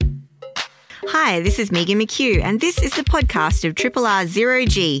Hi, this is Megan McHugh, and this is the podcast of Triple R Zero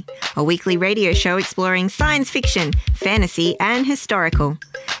G, a weekly radio show exploring science fiction, fantasy, and historical.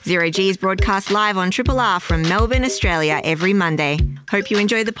 Zero G is broadcast live on Triple R from Melbourne, Australia, every Monday. Hope you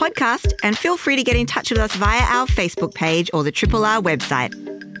enjoy the podcast, and feel free to get in touch with us via our Facebook page or the Triple R website.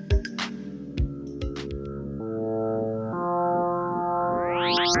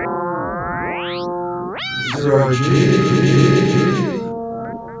 Zero G.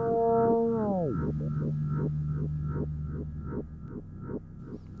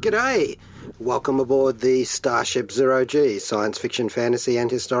 G'day! Welcome aboard the Starship Zero G science fiction, fantasy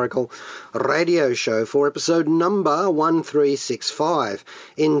and historical radio show for episode number 1365,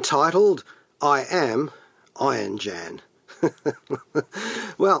 entitled I Am Iron Jan.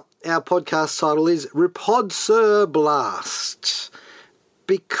 Well, our podcast title is Repodser Blast,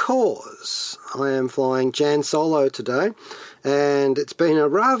 because I am flying Jan Solo today, and it's been a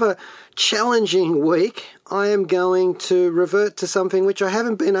rather challenging week. I am going to revert to something which I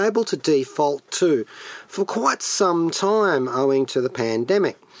haven't been able to default to for quite some time owing to the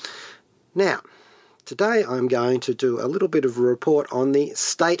pandemic. Now, today I'm going to do a little bit of a report on the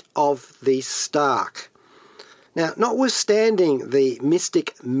state of the Stark. Now, notwithstanding the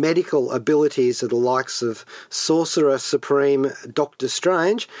mystic medical abilities of the likes of Sorcerer Supreme Doctor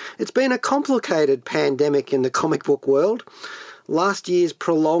Strange, it's been a complicated pandemic in the comic book world. Last year's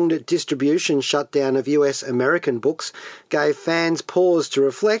prolonged distribution shutdown of US American books gave fans pause to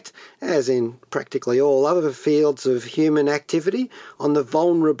reflect, as in practically all other fields of human activity, on the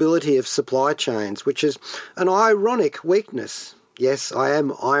vulnerability of supply chains, which is an ironic weakness. Yes, I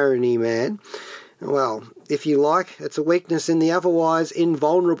am Irony Man. Well, if you like, it's a weakness in the otherwise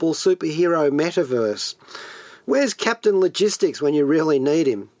invulnerable superhero metaverse. Where's Captain Logistics when you really need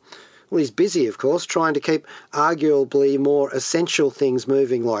him? Well, he's busy, of course, trying to keep arguably more essential things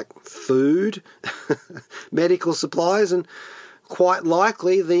moving like food, medical supplies, and quite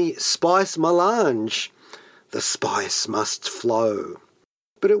likely the spice melange. The spice must flow.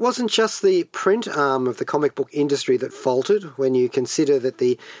 But it wasn't just the print arm of the comic book industry that faltered when you consider that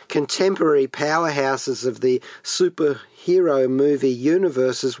the contemporary powerhouses of the superhero movie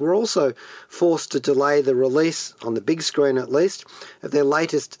universes were also forced to delay the release, on the big screen at least, of their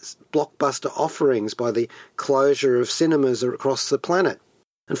latest blockbuster offerings by the closure of cinemas across the planet.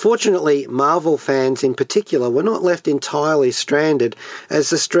 Unfortunately, Marvel fans in particular were not left entirely stranded as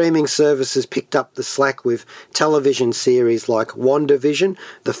the streaming services picked up the slack with television series like WandaVision,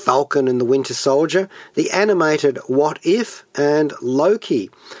 The Falcon and the Winter Soldier, the animated What If, and Loki,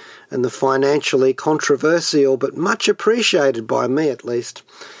 and the financially controversial but much appreciated by me at least,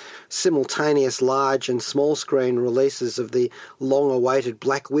 simultaneous large and small screen releases of the long-awaited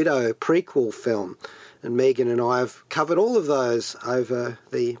Black Widow prequel film. And Megan and I have covered all of those over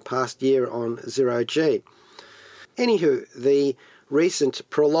the past year on Zero G. Anywho, the recent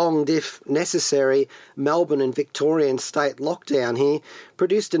prolonged, if necessary, Melbourne and Victorian state lockdown here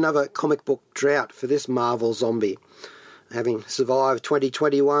produced another comic book drought for this Marvel zombie. Having survived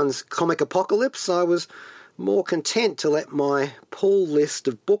 2021's comic apocalypse, I was more content to let my pull list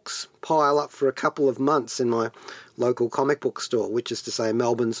of books pile up for a couple of months in my local comic book store, which is to say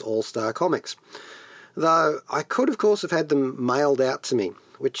Melbourne's All-Star Comics. Though I could, of course, have had them mailed out to me,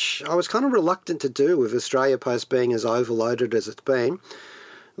 which I was kind of reluctant to do with Australia Post being as overloaded as it's been.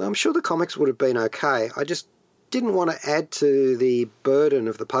 Though I'm sure the comics would have been okay. I just didn't want to add to the burden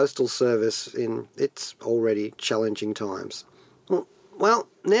of the postal service in its already challenging times. Well,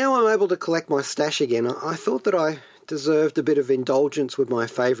 now I'm able to collect my stash again. I thought that I deserved a bit of indulgence with my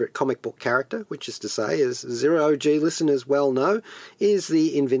favourite comic book character, which is to say, as Zero G listeners well know, is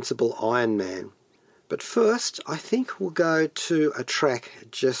the invincible Iron Man. But first, I think we'll go to a track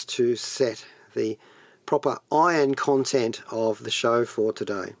just to set the proper iron content of the show for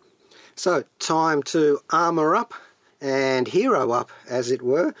today. So, time to armour up and hero up, as it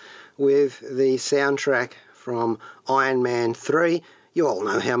were, with the soundtrack from Iron Man 3. You all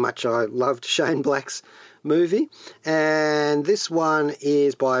know how much I loved Shane Black's movie. And this one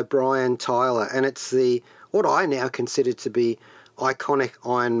is by Brian Tyler, and it's what I now consider to be iconic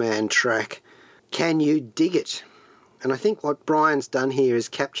Iron Man track, Can You Dig It? And I think what Brian's done here is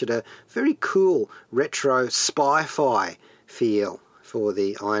captured a very cool retro spy-fi feel for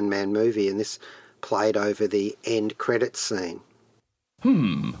the Iron Man movie, and this played over the end credits scene.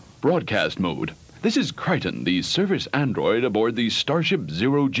 Broadcast mode. This is Crichton, the service android aboard the Starship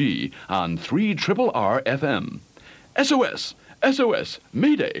Zero G on 3RRR FM. SOS! SOS!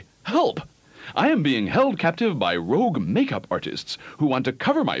 Mayday! Help! I am being held captive by rogue makeup artists who want to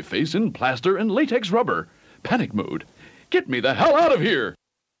cover my face in plaster and latex rubber. Panic mode. Get me the hell out of here!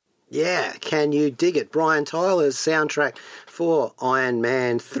 Yeah, can you dig it? Brian Tyler's soundtrack for Iron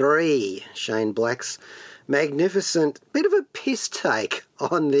Man 3, Shane Black's magnificent bit of a piss take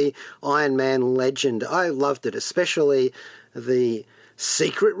on the Iron Man legend. I loved it, especially the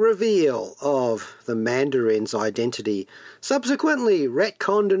secret reveal of the Mandarin's identity, subsequently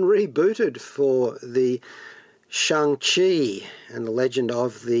retconned and rebooted for the Shang-Chi and the Legend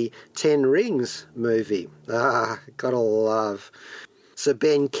of the Ten Rings movie. Gotta love Sir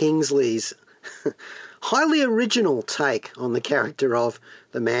Ben Kingsley's highly original take on the character of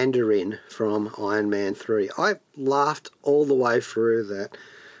the Mandarin from Iron Man 3. I laughed all the way through that.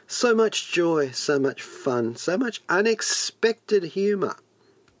 So much joy, so much fun, so much unexpected humour.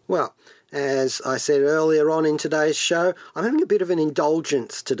 Well, as I said earlier on in today's show, I'm having a bit of an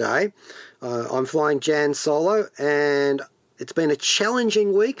indulgence today. I'm flying Jan Solo, and it's been a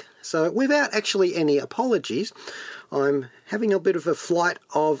challenging week, so without actually any apologies, I'm having a bit of a flight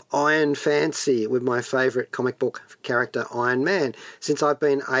of Iron Fancy with my favourite comic book character, Iron Man, since I've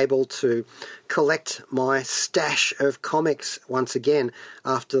been able to collect my stash of comics once again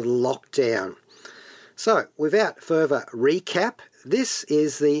after the lockdown. So, without further recap, this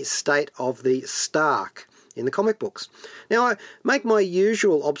is the state of the Stark in the comic books. Now, I make my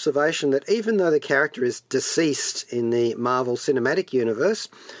usual observation that even though the character is deceased in the Marvel Cinematic Universe,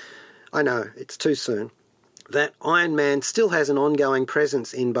 I know, it's too soon, that Iron Man still has an ongoing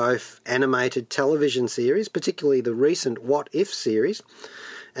presence in both animated television series, particularly the recent What If series,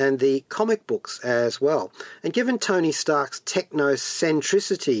 and the comic books as well. And given Tony Stark's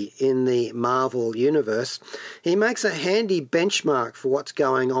technocentricity in the Marvel Universe, he makes a handy benchmark for what's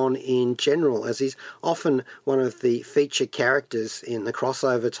going on in general, as he's often one of the feature characters in the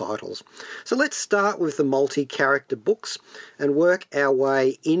crossover titles. So let's start with the multi-character books and work our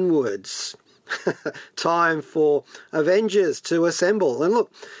way inwards. Time for Avengers to assemble. And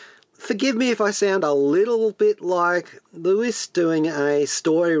look, forgive me if I sound a little bit like Lewis doing a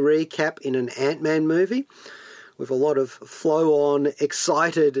story recap in an Ant-Man movie with a lot of flow-on,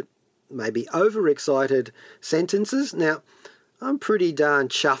 excited, maybe overexcited sentences. Now, I'm pretty darn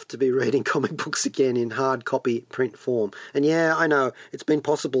chuffed to be reading comic books again in hard copy print form. And yeah, I know, it's been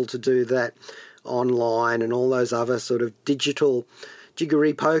possible to do that online and all those other sort of digital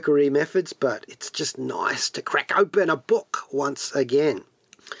jiggery-pokery methods, but it's just nice to crack open a book once again.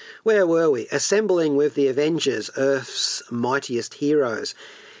 Where were we? Assembling with the Avengers, Earth's Mightiest Heroes.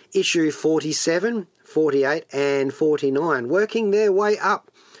 Issue 47, 48 and 49, working their way up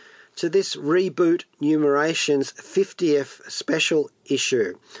to this reboot numeration's 50th special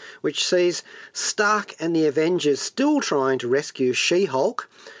issue, which sees Stark and the Avengers still trying to rescue She-Hulk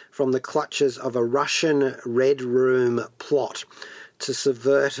from the clutches of a Russian Red Room plot to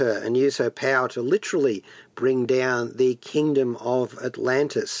subvert her and use her power to literally bring down the kingdom of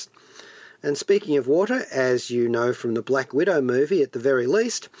Atlantis. And speaking of water, as you know from the Black Widow movie at the very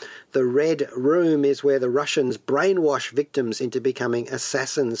least, the Red Room is where the Russians brainwash victims into becoming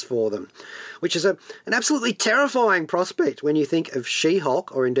assassins for them, which is an absolutely terrifying prospect when you think of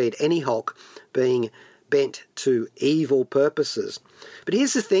She-Hulk, or indeed any Hulk, being bent to evil purposes. But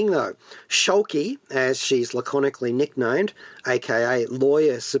here's the thing though, Shulky, as she's laconically nicknamed, aka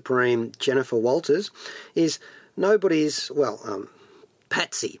Lawyer Supreme Jennifer Walters, is nobody's,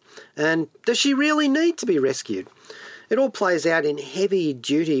 patsy. And does she really need to be rescued? It all plays out in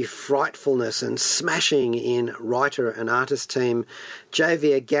heavy-duty frightfulness and smashing in writer and artist team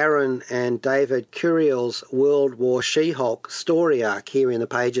Javier Garron and David Curiel's World War She-Hulk story arc here in the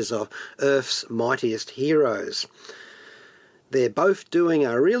pages of Earth's Mightiest Heroes. They're both doing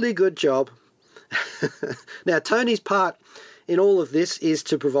a really good job. Now, Tony's part in all of this is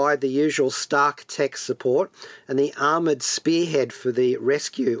to provide the usual Stark tech support and the armoured spearhead for the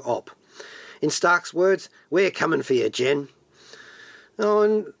rescue op. In Stark's words, "We're coming for you, Jen." Oh,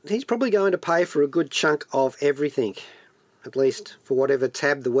 and he's probably going to pay for a good chunk of everything, at least for whatever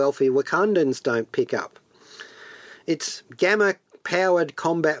tab the wealthy Wakandans don't pick up. It's gamma-powered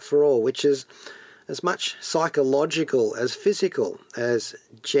combat for all, which is as much psychological as physical, as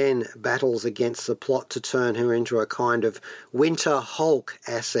Jen battles against the plot to turn her into a kind of Winter Hulk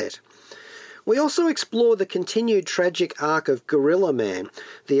asset. We also explore the continued tragic arc of Gorilla Man,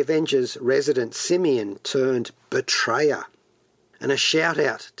 the Avengers' resident simian turned betrayer. And a shout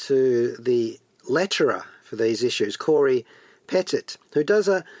out to the letterer for these issues, Corey Pettit, who does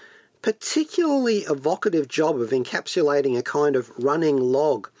a particularly evocative job of encapsulating a kind of running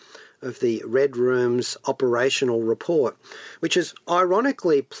log of the Red Room's operational report, which is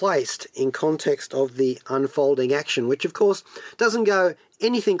ironically placed in context of the unfolding action, which of course doesn't go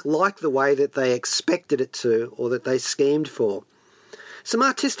anything like the way that they expected it to or that they schemed for. some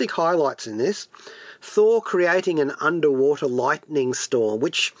artistic highlights in this. Thor creating an underwater lightning storm,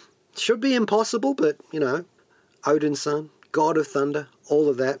 which should be impossible, but, Odin's son, god of thunder, all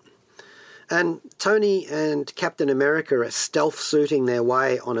of that. And Tony and Captain America are stealth-suiting their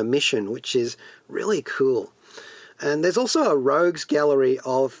way on a mission, which is really cool. And there's also a rogues gallery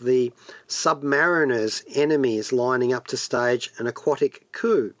of the Submariner's enemies lining up to stage an aquatic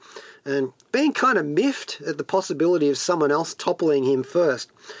coup, and being kind of miffed at the possibility of someone else toppling him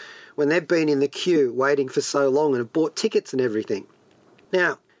first when they've been in the queue waiting for so long and have bought tickets and everything.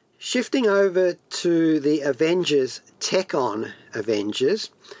 Now, shifting over to the Avengers Tech-On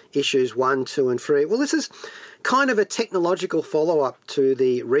Avengers, issues 1, 2 and 3. Well, this is kind of a technological follow-up to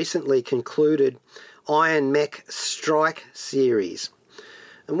the recently concluded Iron Mech Strike series.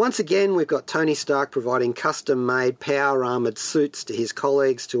 And once again, we've got Tony Stark providing custom-made power-armoured suits to his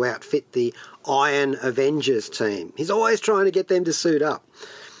colleagues to outfit the Iron Avengers team. He's always trying to get them to suit up.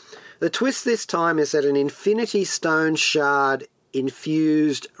 The twist this time is that an Infinity Stone shard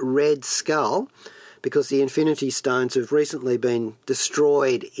infused Red Skull, because the Infinity Stones have recently been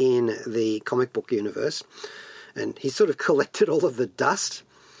destroyed in the comic book universe, and he's sort of collected all of the dust.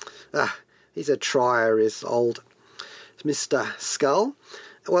 He's a trier, is old Mr. Skull.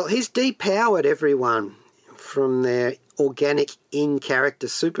 Well, he's depowered everyone from their organic in-character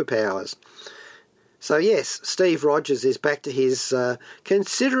superpowers. So yes, Steve Rogers is back to his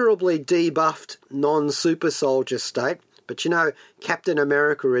considerably debuffed non-super soldier state, but Captain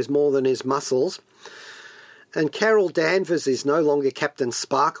America is more than his muscles. And Carol Danvers is no longer Captain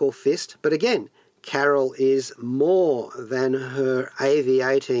Sparkle Fist, but again, Carol is more than her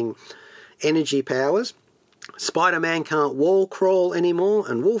aviating energy powers. Spider-Man can't wall crawl anymore,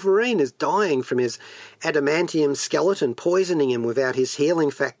 and Wolverine is dying from his adamantium skeleton poisoning him without his healing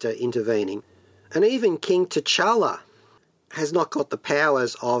factor intervening. And even King T'Challa has not got the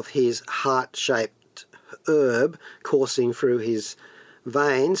powers of his heart-shaped herb coursing through his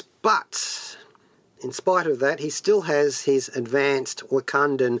veins, but in spite of that, he still has his advanced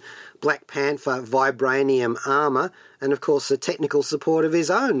Wakandan Black Panther vibranium armour, and of course the technical support of his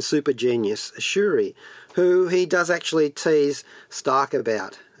own super genius, Shuri, who he does actually tease Stark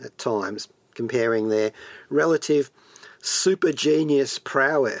about at times, comparing their relative super genius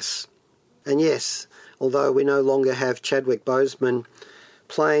prowess. And yes, although we no longer have Chadwick Boseman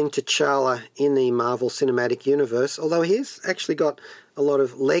playing T'Challa in the Marvel Cinematic Universe, although he has actually got a lot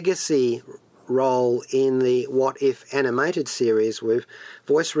of legacy role in the What If animated series with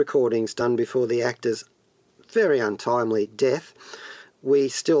voice recordings done before the actor's very untimely death, we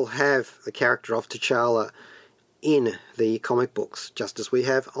still have the character of T'Challa in the comic books, just as we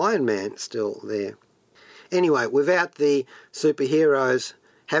have Iron Man still there. Anyway, without the superheroes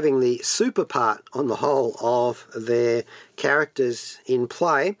having the super part on the whole of their characters in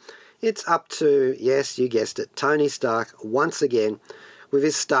play, it's up to, yes, you guessed it, Tony Stark once again with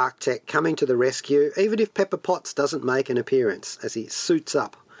his Stark Tech coming to the rescue, even if Pepper Potts doesn't make an appearance, as he suits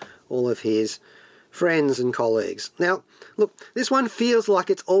up all of his friends and colleagues. Now, look, this one feels like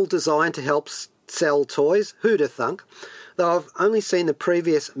it's all designed to help sell toys. Who'd have thunk? Though I've only seen the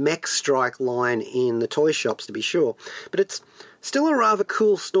previous Mech Strike line in the toy shops, to be sure. But it's still a rather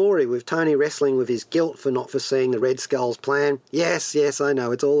cool story, with Tony wrestling with his guilt for not foreseeing the Red Skull's plan. Yes, I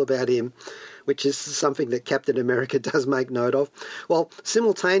know, it's all about him, which is something that Captain America does make note of, while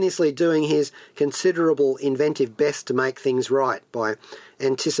simultaneously doing his considerable inventive best to make things right by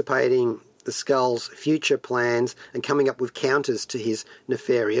anticipating the Skull's future plans and coming up with counters to his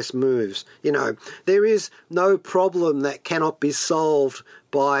nefarious moves. There is no problem that cannot be solved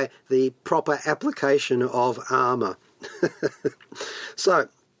by the proper application of armour. So,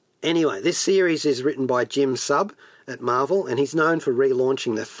 anyway, this series is written by Jim Sub at Marvel, and he's known for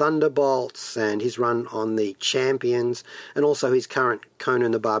relaunching the Thunderbolts and his run on the Champions, and also his current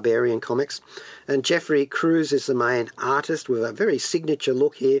Conan the Barbarian comics. And Jeffrey Cruz is the main artist, with a very signature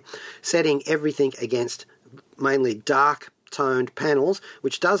look here, setting everything against mainly dark-toned panels,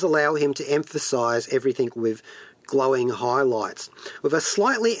 which does allow him to emphasise everything with glowing highlights, with a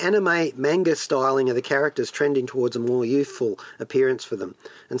slightly anime manga styling of the characters trending towards a more youthful appearance for them,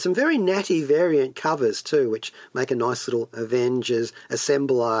 and some very natty variant covers too, which make a nice little Avengers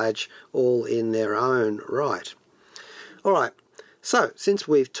assemblage all in their own right. Alright, so since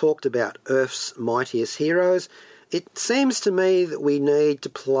we've talked about Earth's mightiest heroes, it seems to me that we need to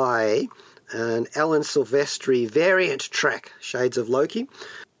play an Alan Silvestri variant track, Shades of Loki.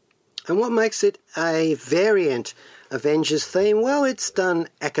 And what makes it a variant Avengers theme? Well, it's done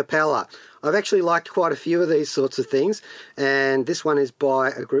a cappella. I've actually liked quite a few of these sorts of things, and this one is by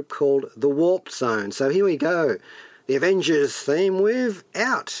a group called The Warp Zone. So here we go. the Avengers theme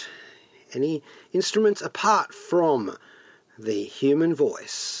without any instruments apart from the human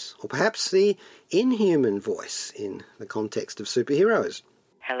voice, or perhaps the inhuman voice in the context of superheroes.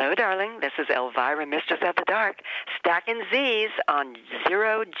 Hello, darling. This is Elvira, Mistress of the Dark, stacking Z's on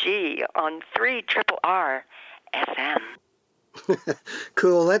 0G on 3RRR FM.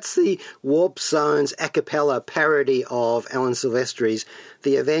 Cool, that's the Warp Zone's a cappella parody of Alan Silvestri's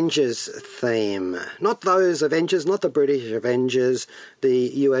The Avengers theme. Not those Avengers, not the British Avengers, the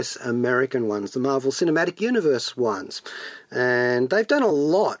US American ones, the Marvel Cinematic Universe ones. And they've done a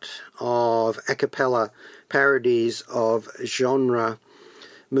lot of a cappella parodies of genre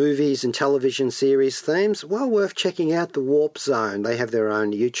movies and television series themes. Well worth checking out the Warp Zone. They have their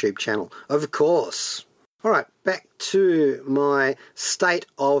own YouTube channel, of course. All right, back to my State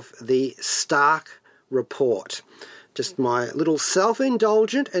of the Stark report. Just my little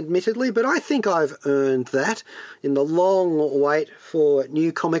self-indulgent, admittedly, but I think I've earned that in the long wait for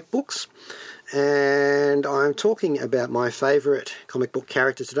new comic books. And I'm talking about my favourite comic book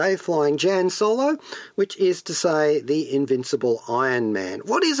character today, Flying Jan Solo, which is to say the Invincible Iron Man.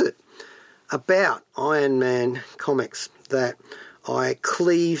 What is it about Iron Man comics that I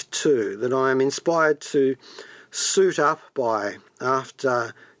cleave to, that I am inspired to suit up by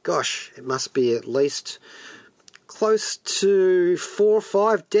after, gosh, it must be at least close to 4 or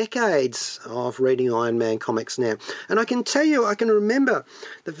 5 decades of reading Iron Man comics now. And I can tell you, I can remember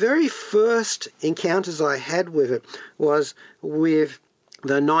the very first encounters I had with it was with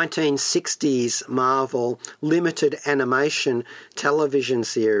the 1960s Marvel limited animation television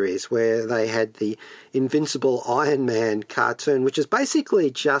series where they had the Invincible Iron Man cartoon, which is basically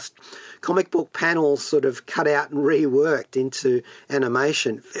just comic book panels sort of cut out and reworked into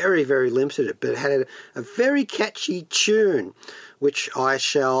animation. Very, very limited, but it had a very catchy tune, which I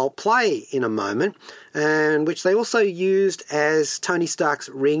shall play in a moment, and which they also used as Tony Stark's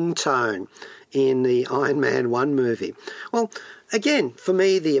ringtone in the Iron Man 1 movie. Well, again, for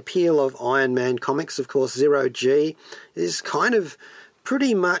me, the appeal of Iron Man comics, of course, 0G, is kind of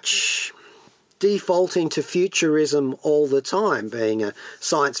pretty much defaulting to futurism all the time, being a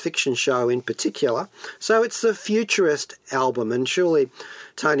science fiction show in particular. So it's the futurist album, and surely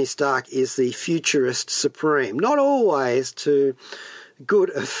Tony Stark is the futurist supreme. Not always to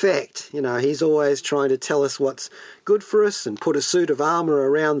good effect. You know, he's always trying to tell us what's good for us and put a suit of armour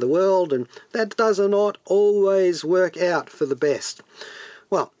around the world, and that does not always work out for the best.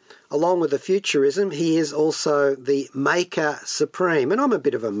 Well, along with the futurism, he is also the maker supreme. And I'm a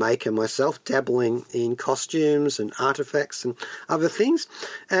bit of a maker myself, dabbling in costumes and artefacts and other things.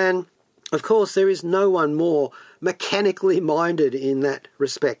 And, of course, there is no one more mechanically minded in that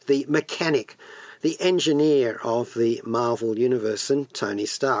respect. The mechanic, the engineer of the Marvel Universe, and Tony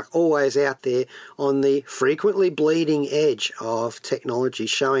Stark, always out there on the frequently bleeding edge of technology,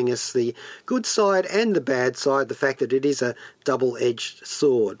 showing us the good side and the bad side, the fact that it is a double-edged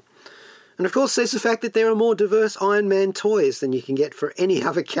sword. And of course, there's the fact that there are more diverse Iron Man toys than you can get for any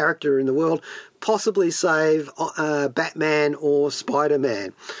other character in the world, possibly save Batman or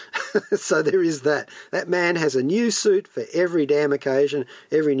Spider-Man. So there is that. That man has a new suit for every damn occasion,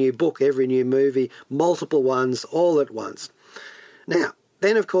 every new book, every new movie, multiple ones all at once. Now,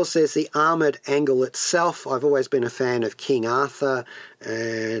 then, of course, there's the armoured angle itself. I've always been a fan of King Arthur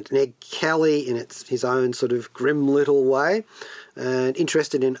and Ned Kelly in his own sort of grim little way, and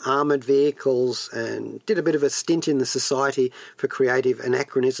interested in armoured vehicles, and did a bit of a stint in the Society for Creative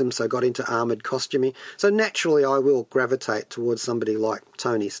Anachronism, so got into armoured costuming. So naturally I will gravitate towards somebody like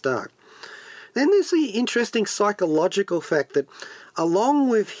Tony Stark. Then there's the interesting psychological fact that along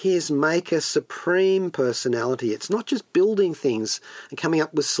with his maker supreme personality, it's not just building things and coming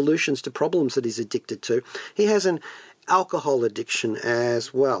up with solutions to problems that he's addicted to. He has an alcohol addiction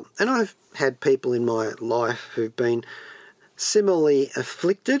as well. And I've had people in my life who've been similarly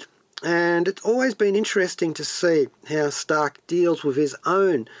afflicted, and it's always been interesting to see how Stark deals with his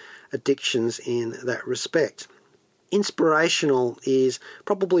own addictions in that respect. Inspirational is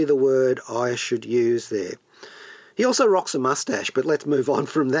probably the word I should use there. He also rocks a mustache, but let's move on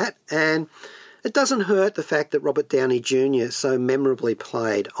from that. And it doesn't hurt the fact that Robert Downey Jr. so memorably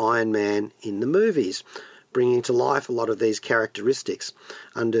played Iron Man in the movies, bringing to life a lot of these characteristics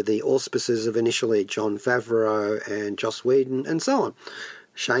under the auspices of initially Jon Favreau and Joss Whedon and so on,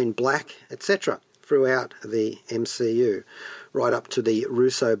 Shane Black, etc., throughout the MCU, right up to the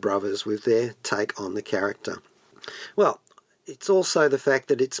Russo brothers with their take on the character. Well, it's also the fact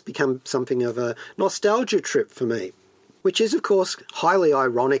that it's become something of a nostalgia trip for me. which is, of course, highly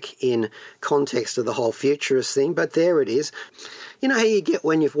ironic in context of the whole futurist thing, but there it is. You know how you get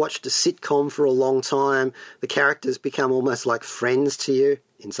when you've watched a sitcom for a long time, the characters become almost like friends to you?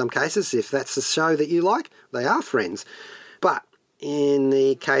 In some cases, if that's the show that you like, they are friends. But in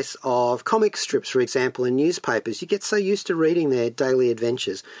the case of comic strips, for example, in newspapers, you get so used to reading their daily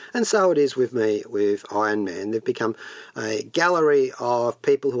adventures. And so it is with me with Iron Man. They've become a gallery of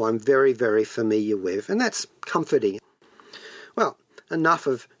people who I'm very, very familiar with, and that's comforting. Well, enough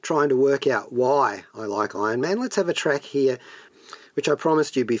of trying to work out why I like Iron Man. Let's have a track here, which I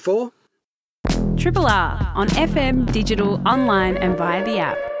promised you before. Triple R on FM, digital, online and via the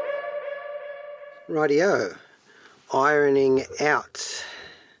app. Rightio. Ironing out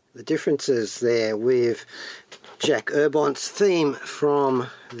the differences there with Jack Urbont's theme from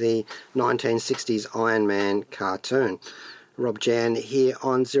the 1960s Iron Man cartoon. Rob Jan here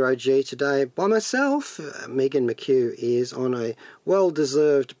on Zero G today by myself. Megan McHugh is on a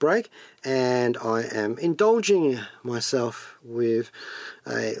well-deserved break, and I am indulging myself with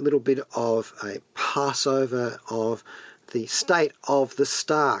a little bit of a Passover of the state of the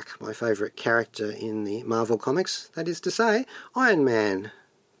Stark, my favourite character in the Marvel Comics, that is to say, Iron Man,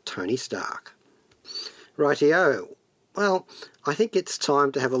 Tony Stark. Rightio. Well, I think it's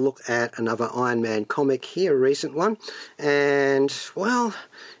time to have a look at another Iron Man comic here, a recent one. And, well,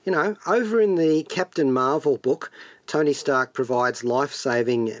 you know, over in the Captain Marvel book, Tony Stark provides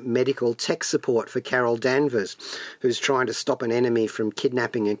life-saving medical tech support for Carol Danvers, who's trying to stop an enemy from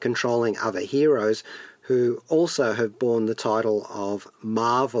kidnapping and controlling other heroes who also have borne the title of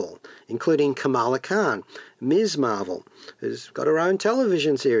Marvel, including Kamala Khan, Ms. Marvel, who's got her own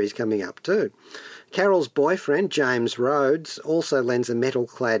television series coming up too. Carol's boyfriend, James Rhodes, also lends a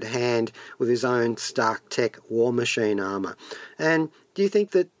metal-clad hand with his own Stark Tech War Machine armour. And do you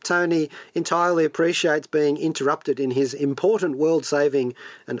think that Tony entirely appreciates being interrupted in his important world-saving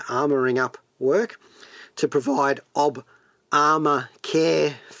and armouring up work to provide armour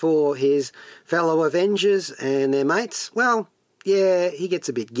care for his fellow Avengers and their mates? Well, yeah, he gets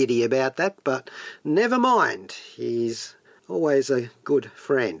a bit giddy about that, but never mind. He's always a good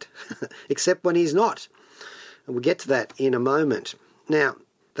friend, except when he's not. And we'll get to that in a moment. Now,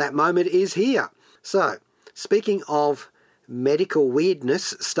 that moment is here. So, speaking of medical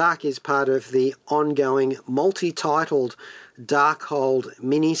weirdness, Stark is part of the ongoing multi-titled Darkhold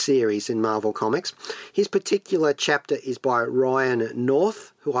miniseries in Marvel Comics. His particular chapter is by Ryan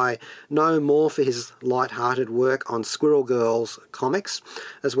North, who I know more for his light-hearted work on Squirrel Girls comics,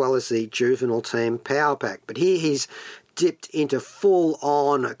 as well as the juvenile team Power Pack. But here he's dipped into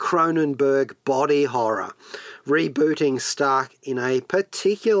full-on Cronenberg body horror, rebooting Stark in a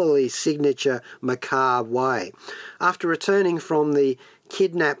particularly signature macabre way. After returning from the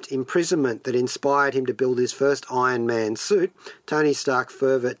kidnapped imprisonment that inspired him to build his first Iron Man suit, Tony Stark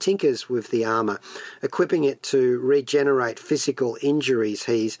further tinkers with the armour, equipping it to regenerate physical injuries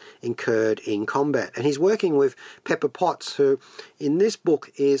he's incurred in combat. And he's working with Pepper Potts, who in this book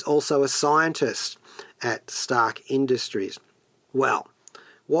is also a scientist at Stark Industries. Well,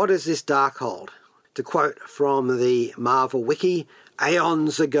 what is this Darkhold? To quote from the Marvel Wiki,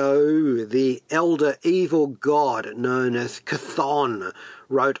 aeons ago, the elder evil god known as Chthon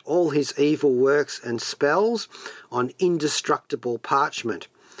wrote all his evil works and spells on indestructible parchment.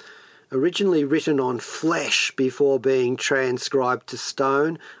 Originally written on flesh before being transcribed to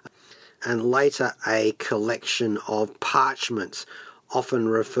stone, and later a collection of parchments, often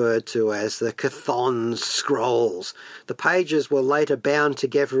referred to as the Chthon Scrolls. The pages were later bound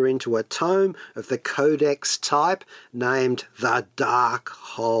together into a tome of the Codex type named the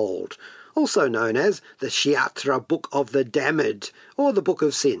Darkhold, also known as the Kshatriya Book of the Damned, or the Book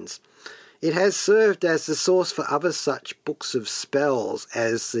of Sins. It has served as the source for other such books of spells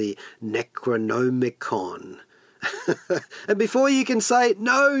as the Necronomicon. And before you can say,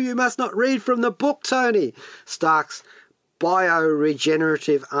 no, you must not read from the book, Tony, Stark's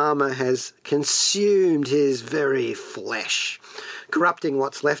bioregenerative armour has consumed his very flesh. Corrupting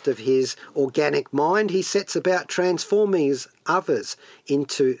what's left of his organic mind, he sets about transforming his others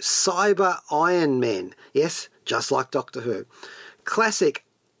into cyber Iron Men. Yes, just like Doctor Who. Classic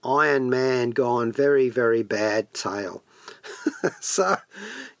Iron Man gone very, very bad tale. So,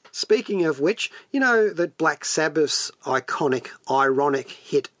 speaking of which, you know that Black Sabbath's iconic, ironic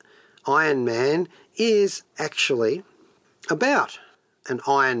hit Iron Man is actually about an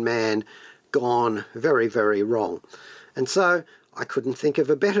Iron Man gone very, very wrong. And so I couldn't think of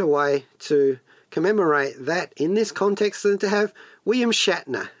a better way to commemorate that in this context than to have William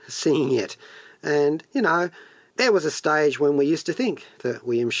Shatner singing it. And, you know, there was a stage when we used to think that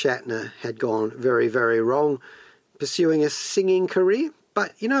William Shatner had gone very, very wrong pursuing a singing career.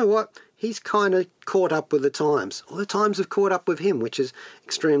 But you know what? He's kind of caught up with the times. Or the times have caught up with him, which is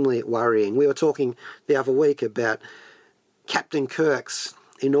extremely worrying. We were talking the other week about Captain Kirk's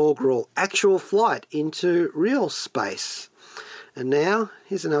inaugural actual flight into real space. And now,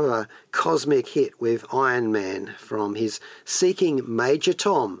 here's another cosmic hit with Iron Man from his Seeking Major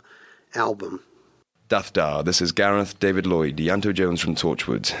Tom album. Dath Da, this is Gareth David Lloyd, Yanto Jones from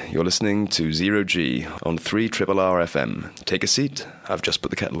Torchwood. You're listening to Zero G on 3RRR FM. Take a seat, I've just put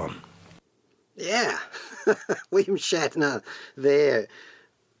the kettle on. Yeah, William Shatner there,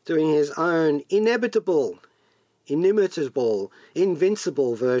 doing his own inimitable, invincible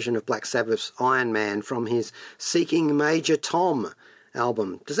version of Black Sabbath's Iron Man from his Seeking Major Tom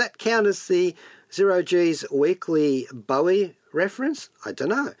album. Does that count as the Zero G's weekly Bowie reference? I don't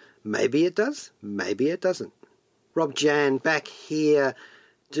know. Maybe it does, maybe it doesn't. Rob Jan back here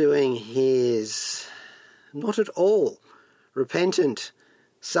doing his not at all repentant,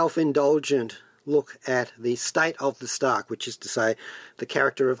 self-indulgent look at the state of the Stark, which is to say the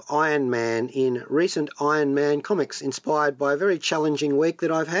character of Iron Man in recent Iron Man comics, inspired by a very challenging week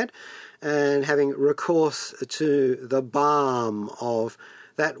that I've had, and having recourse to the balm of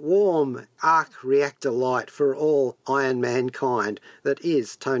that warm arc reactor light for all Iron Mankind that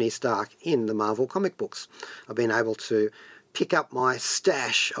is Tony Stark in the Marvel comic books. I've been able to pick up my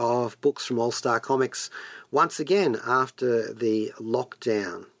stash of books from All Star Comics once again after the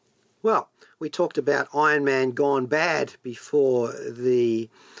lockdown. Well, we talked about Iron Man Gone Bad before the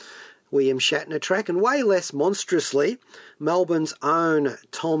William Shatner track, and way less monstrously, Melbourne's own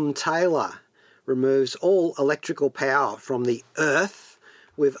Tom Taylor removes all electrical power from the Earth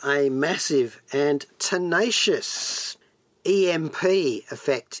with a massive and tenacious EMP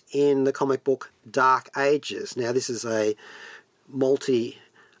effect in the comic book Dark Ages. Now, this is a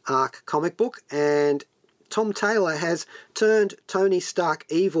multi-arc comic book, and Tom Taylor has turned Tony Stark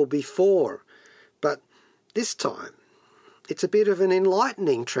evil before, but this time it's a bit of an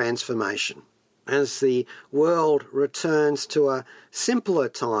enlightening transformation as the world returns to a simpler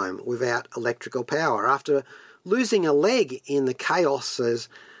time without electrical power. After losing a leg in the chaos as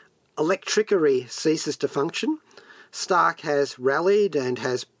electricity ceases to function, Stark has rallied and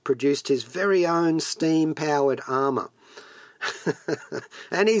has produced his very own steam-powered armour.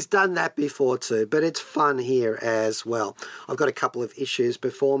 And he's done that before too, but it's fun here as well. I've got a couple of issues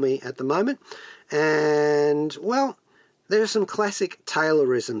before me at the moment, and, well, there are some classic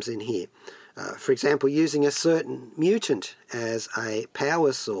Taylorisms in here. For example, using a certain mutant as a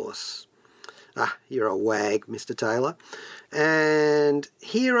power source. You're a wag, Mr. Taylor. And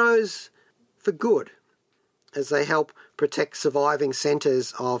heroes for good, as they help protect surviving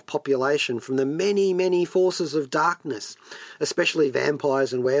centres of population from the many, many forces of darkness, especially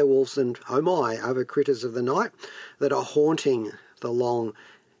vampires and werewolves and, oh my, other critters of the night that are haunting the long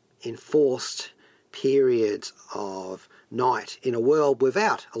enforced periods of night in a world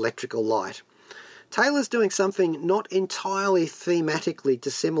without electrical light. Taylor's doing something not entirely thematically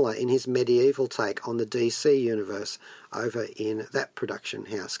dissimilar in his medieval take on the DC universe over in that production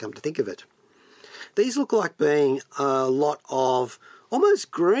house, come to think of it. These look like being a lot of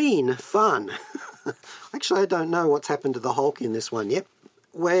almost green fun. Actually, I don't know what's happened to the Hulk in this one yet,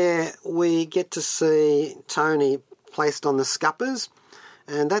 where we get to see Tony placed on the scuppers.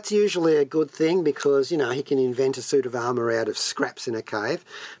 And that's usually a good thing because, you know, he can invent a suit of armour out of scraps in a cave.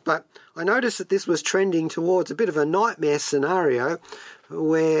 But I noticed that this was trending towards a bit of a nightmare scenario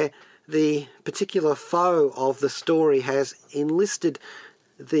where the particular foe of the story has enlisted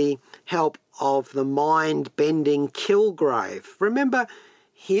the help of the mind-bending Kilgrave. Remember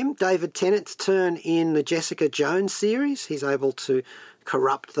him, David Tennant's turn in the Jessica Jones series? He's able to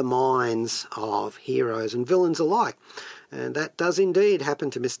corrupt the minds of heroes and villains alike. And that does indeed happen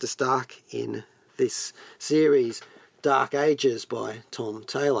to Mr. Stark in this series, Dark Ages by Tom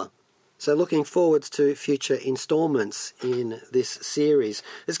Taylor. So looking forwards to future instalments in this series.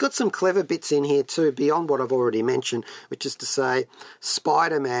 It's got some clever bits in here too, beyond what I've already mentioned, which is to say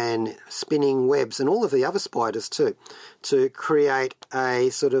Spider-Man spinning webs, and all of the other spiders too, to create a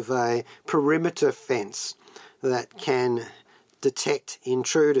sort of a perimeter fence that can detect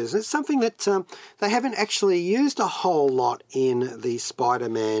intruders. It's something that they haven't actually used a whole lot in the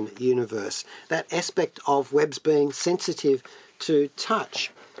Spider-Man universe. That aspect of webs being sensitive to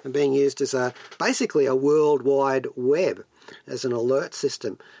touch and being used as basically a worldwide web as an alert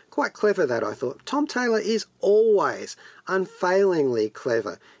system. Quite clever, that, I thought. Tom Taylor is always unfailingly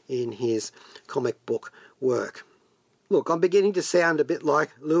clever in his comic book work. Look, I'm beginning to sound a bit like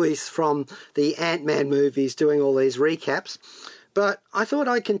Louis from the Ant-Man movies doing all these recaps, But I thought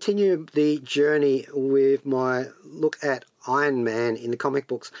I'd continue the journey with my look at Iron Man in the comic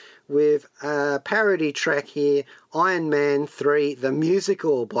books with a parody track here, Iron Man 3, the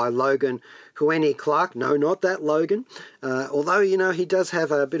musical by Logan Huene Clark. No, not that Logan. Although, he does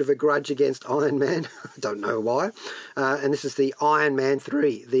have a bit of a grudge against Iron Man. I don't know why. And this is the Iron Man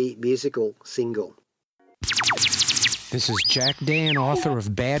 3, the musical single. This is Jack Dan, author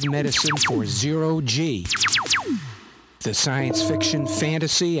of Bad Medicine for Zero G, the science fiction,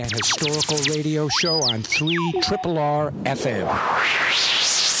 fantasy, and historical radio show on 3RRR FM.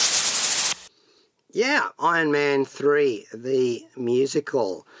 Yeah, Iron Man 3, the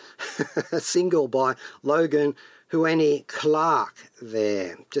musical, a single by Logan Huene Clark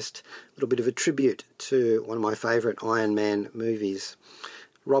there. Just a little bit of a tribute to one of my favourite Iron Man movies.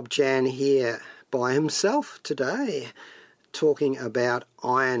 Rob Jan here by himself today, talking about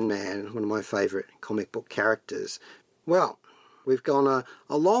Iron Man, one of my favourite comic book characters. Well, we've gone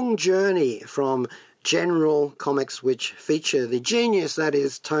a long journey from general comics which feature the genius that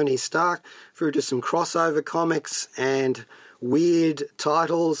is Tony Stark through to some crossover comics and weird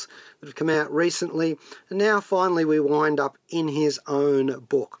titles that have come out recently. And now finally we wind up in his own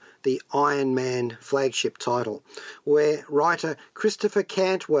book, the Iron Man flagship title, where writer Christopher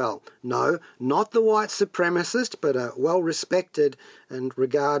Cantwell, no, not the white supremacist, but a well-respected and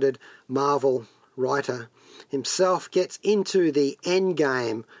regarded Marvel writer himself, gets into the end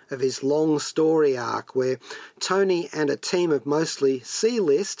game of his long story arc where Tony and a team of mostly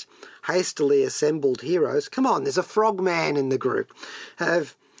C-list, hastily assembled heroes, come on, there's a frogman in the group,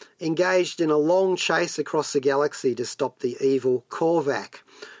 have engaged in a long chase across the galaxy to stop the evil Korvac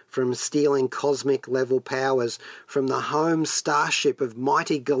from stealing cosmic-level powers from the home starship of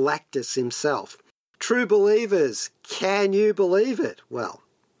mighty Galactus himself. True believers, can you believe it? Well,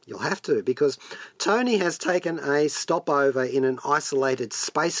 you'll have to, because Tony has taken a stopover in an isolated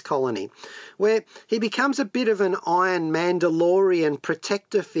space colony where he becomes a bit of an Iron Mandalorian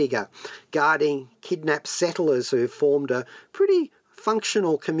protector figure, guarding kidnapped settlers who formed a pretty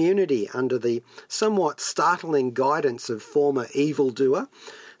functional community under the somewhat startling guidance of former evildoer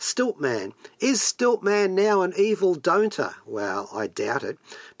Stiltman. Is Stiltman now an evil don'ter? Well, I doubt it.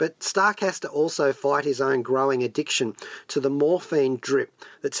 But Stark has to also fight his own growing addiction to the morphine drip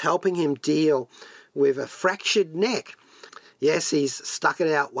that's helping him deal with a fractured neck. Yes, he's stuck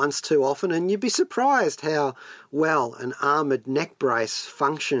it out once too often, and you'd be surprised how well an armoured neck brace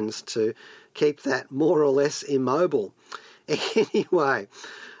functions to keep that more or less immobile. Anyway,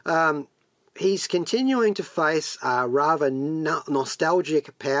 he's continuing to face a rather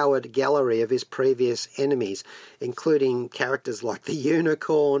nostalgic-powered gallery of his previous enemies, including characters like the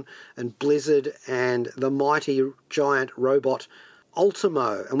Unicorn and Blizzard and the mighty giant robot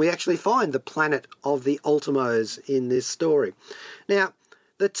Ultimo. And we actually find the planet of the Ultimos in this story. Now,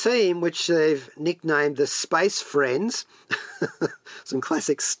 the team, which they've nicknamed the Space Friends, some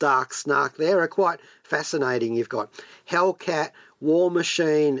classic Stark snark there, are quite fascinating. You've got Hellcat, War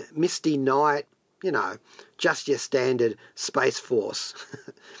Machine, Misty Knight, just your standard Space Force.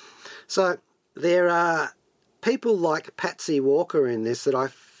 So there are people like Patsy Walker in this that I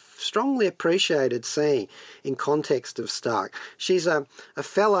strongly appreciated seeing in context of Stark. She's a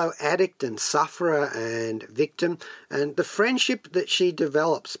fellow addict and sufferer and victim, and the friendship that she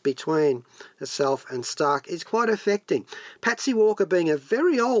develops between herself and Stark is quite affecting. Patsy Walker being a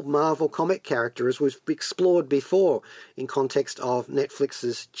very old Marvel comic character, as we've explored before in context of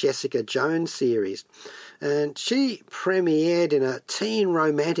Netflix's Jessica Jones series. And she premiered in a teen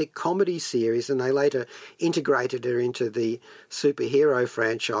romantic comedy series, and they later integrated her into the superhero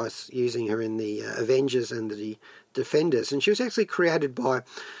franchise, using her in the Avengers and the Defenders. And she was actually created by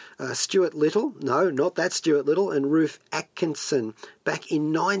Stuart Little, no, not that Stuart Little, and Ruth Atkinson back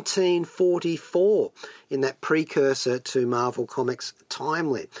in 1944 in that precursor to Marvel Comics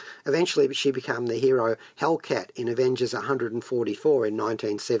Timely. Eventually she became the hero Hellcat in Avengers 144 in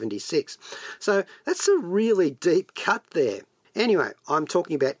 1976. So that's a really deep cut there. Anyway, I'm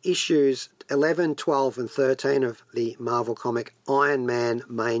talking about issues 11, 12 and 13 of the Marvel comic Iron Man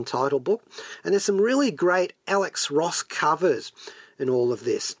main title book. And there's some really great Alex Ross covers in all of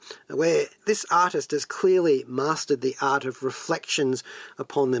this, where this artist has clearly mastered the art of reflections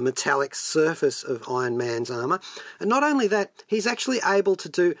upon the metallic surface of Iron Man's armour. And not only that, he's actually able to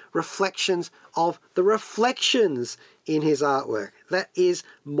do reflections of the reflections in his artwork. That is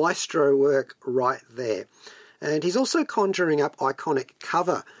maestro work right there. And he's also conjuring up iconic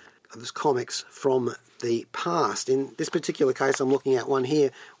cover of his comics from the past. In this particular case, I'm looking at one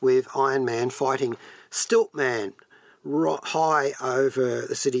here with Iron Man fighting Stiltman high over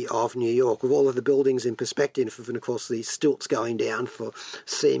the city of New York, with all of the buildings in perspective, and of course the stilts going down for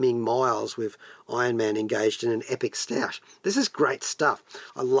seeming miles, with Iron Man engaged in an epic stoush. This is great stuff.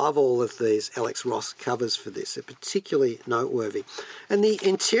 I love all of these Alex Ross covers for this. They're particularly noteworthy. And the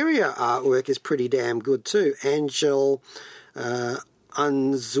interior artwork is pretty damn good too. Angel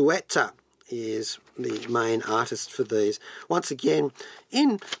Unzueta is the main artist for these. Once again,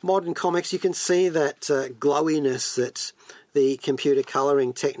 in modern comics, you can see that glowiness that the computer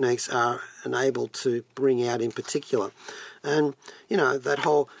colouring techniques are enabled to bring out in particular. And, you know, that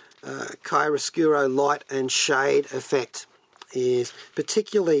whole chiaroscuro light and shade effect is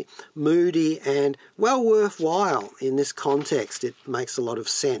particularly moody and well worthwhile in this context. It makes a lot of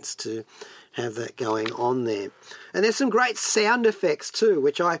sense to have that going on there. And there's some great sound effects too,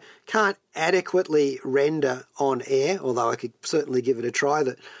 which I can't adequately render on air, although I could certainly give it a try,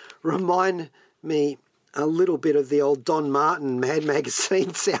 that remind me a little bit of the old Don Martin Mad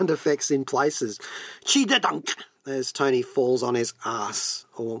Magazine sound effects in places. Cheetah-dunk, as Tony falls on his ass,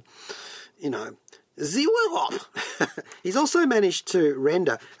 or, you know, Ziwahop. He's also managed to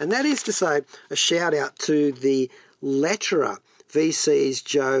render, and that is to say, a shout out to the letterer, VC's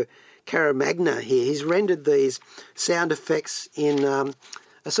Joe Caramagna here. He's rendered these sound effects in a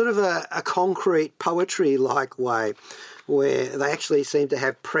sort of a concrete poetry-like way, where they actually seem to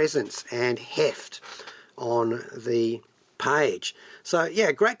have presence and heft on the page. So,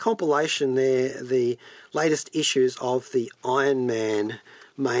 yeah, great compilation there, the latest issues of the Iron Man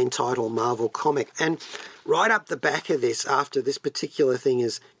main title Marvel comic. And right up the back of this, after this particular thing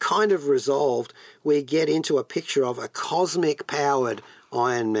is kind of resolved, we get into a picture of a cosmic-powered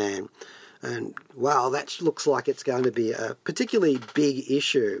Iron Man. And, wow, that looks like it's going to be a particularly big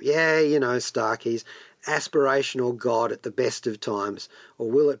issue. Yeah, you know, Stark, he's aspirational god at the best of times. Or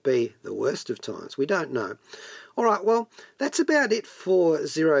will it be the worst of times? We don't know. All right, well, that's about it for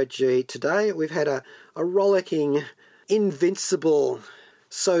Zero G today. We've had a rollicking, invincible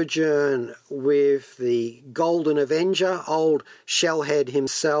sojourn with the Golden Avenger, old Shellhead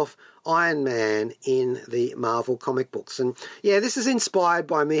himself, Iron Man, in the Marvel comic books. And yeah, this is inspired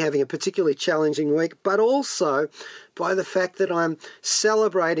by me having a particularly challenging week, but also by the fact that I'm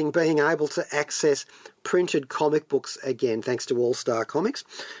celebrating being able to access printed comic books again, thanks to All Star Comics,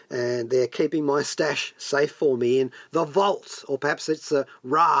 and they're keeping my stash safe for me in the vault, or perhaps it's a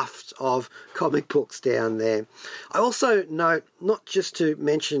raft of comic books down there. I also note, not just to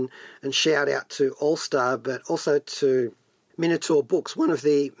mention and shout out to All Star, but also to Minotaur Books, one of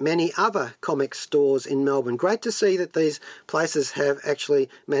the many other comic stores in Melbourne. Great to see that these places have actually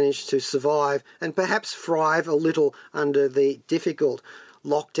managed to survive and perhaps thrive a little under the difficult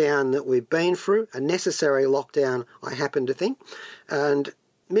lockdown that we've been through, a necessary lockdown, I happen to think. And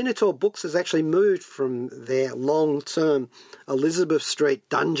Minotaur Books has actually moved from their long-term Elizabeth Street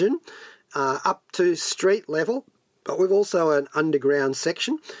dungeon up to street level, but we've also an underground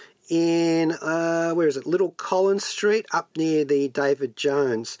section in, Little Collins Street, up near the David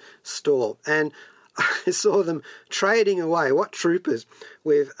Jones store. And I saw them trading away, what troopers,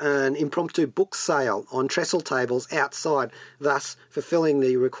 with an impromptu book sale on trestle tables outside, thus fulfilling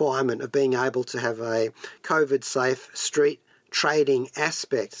the requirement of being able to have a COVID-safe street trading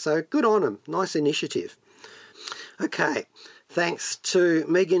aspect. So good on them. Nice initiative. Okay. Thanks to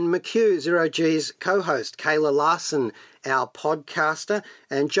Megan McHugh, Zero G's co-host, Kayla Larson, our podcaster,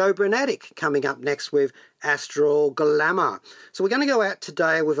 and Joe Brunatic coming up next with Astral Glamour. So we're going to go out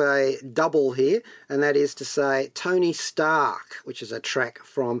today with a double here, and that is to say Tony Stark, which is a track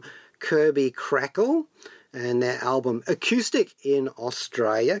from Kirby Crackle and their album Acoustic in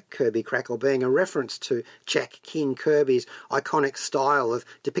Australia, Kirby Crackle being a reference to Jack King Kirby's iconic style of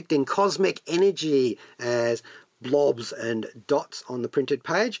depicting cosmic energy as blobs and dots on the printed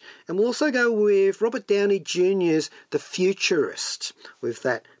page. And we'll also go with Robert Downey Jr.'s The Futurist, with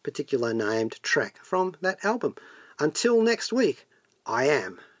that particular named track from that album. Until next week, I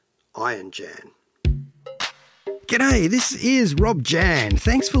am Iron Jan. G'day, this is Rob Jan.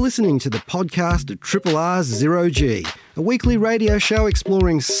 Thanks for listening to the podcast of Triple R's Zero G, a weekly radio show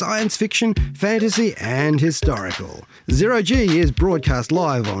exploring science fiction, fantasy and historical. Zero G is broadcast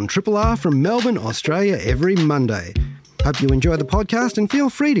live on Triple R from Melbourne, Australia every Monday. Hope you enjoy the podcast and feel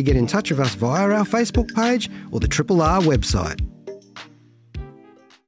free to get in touch with us via our Facebook page or the Triple R website.